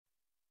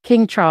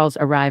King Charles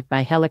arrived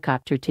by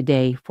helicopter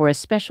today for a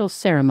special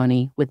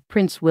ceremony with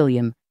Prince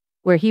William,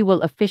 where he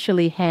will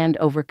officially hand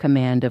over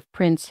command of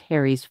Prince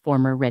Harry's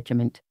former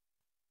regiment.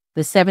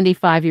 The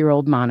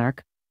 75-year-old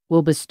monarch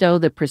will bestow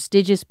the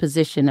prestigious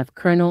position of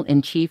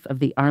Colonel-in-Chief of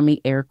the Army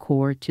Air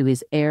Corps to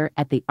his heir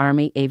at the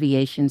Army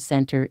Aviation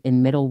Centre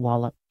in Middle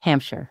Wallop,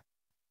 Hampshire.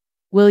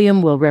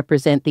 William will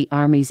represent the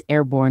Army's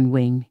airborne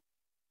wing,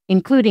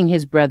 including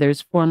his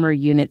brother's former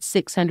Unit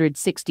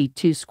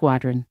 662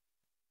 Squadron.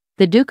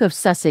 The Duke of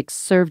Sussex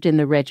served in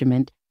the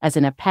regiment as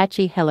an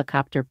Apache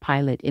helicopter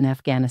pilot in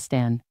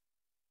Afghanistan,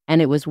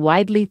 and it was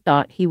widely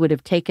thought he would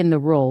have taken the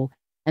role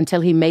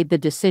until he made the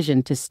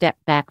decision to step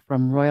back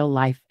from royal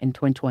life in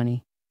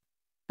 2020.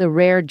 The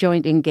rare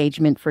joint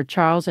engagement for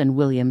Charles and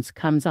Williams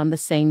comes on the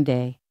same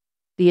day.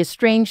 The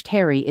estranged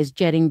Harry is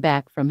jetting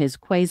back from his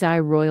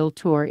quasi-royal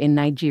tour in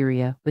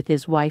Nigeria with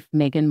his wife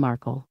Meghan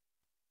Markle.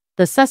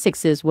 The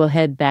Sussexes will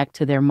head back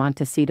to their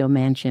Montecito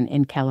mansion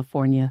in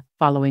California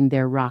following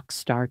their rock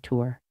star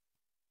tour.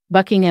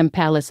 Buckingham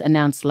Palace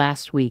announced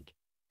last week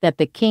that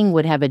the king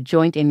would have a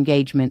joint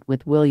engagement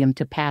with William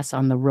to pass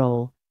on the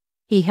role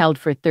he held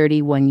for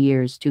 31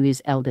 years to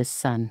his eldest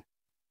son.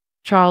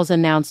 Charles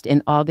announced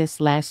in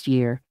August last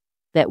year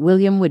that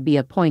William would be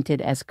appointed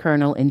as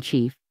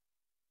Colonel-in-Chief,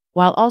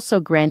 while also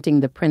granting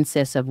the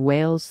Princess of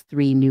Wales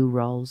 3 new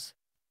roles.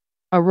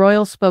 A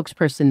royal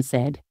spokesperson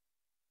said,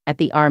 at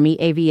the Army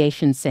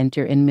Aviation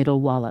Centre in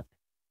Middle Wallop,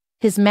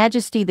 His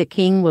Majesty the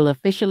King will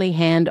officially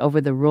hand over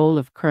the role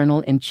of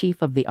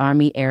Colonel-in-Chief of the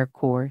Army Air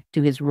Corps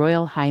to His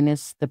Royal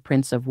Highness the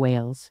Prince of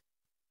Wales.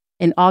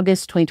 In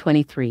August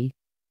 2023,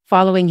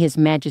 following His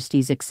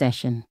Majesty's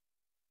accession,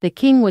 the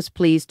King was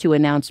pleased to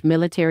announce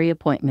military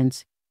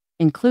appointments,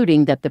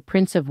 including that the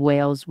Prince of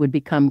Wales would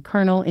become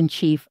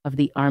Colonel-in-Chief of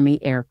the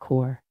Army Air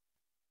Corps.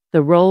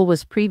 The role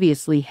was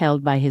previously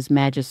held by His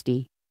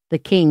Majesty, the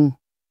King,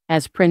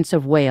 as Prince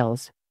of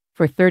Wales,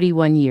 for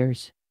 31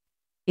 years.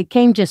 It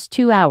came just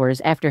 2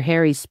 hours after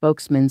Harry's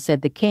spokesman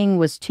said the King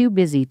was too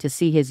busy to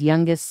see his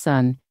youngest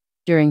son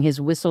during his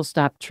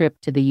whistle-stop trip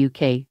to the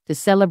UK to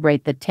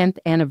celebrate the 10th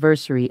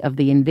anniversary of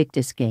the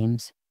Invictus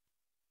Games.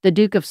 The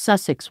Duke of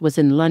Sussex was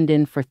in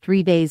London for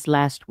 3 days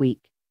last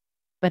week,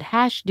 but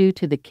due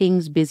to the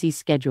King's busy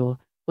schedule,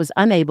 was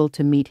unable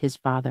to meet his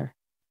father.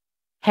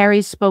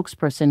 Harry's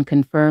spokesperson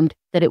confirmed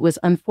that it was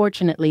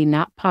unfortunately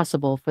not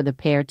possible for the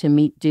pair to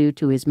meet due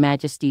to His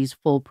Majesty's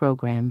full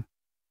program,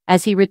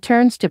 as he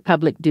returns to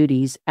public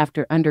duties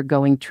after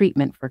undergoing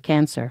treatment for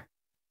cancer.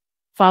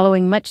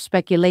 Following much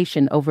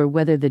speculation over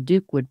whether the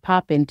Duke would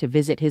pop in to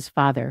visit his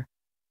father,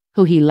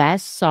 who he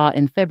last saw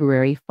in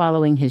February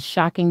following his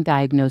shocking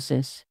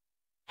diagnosis,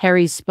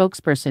 Harry's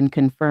spokesperson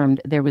confirmed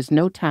there was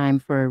no time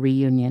for a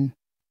reunion.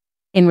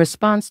 In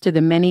response to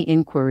the many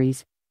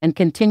inquiries and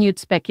continued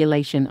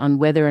speculation on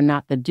whether or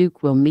not the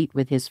Duke will meet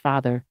with his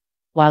father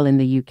while in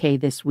the UK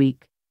this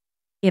week,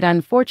 it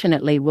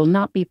unfortunately will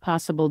not be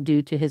possible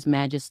due to His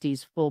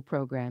Majesty's full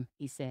program,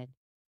 he said.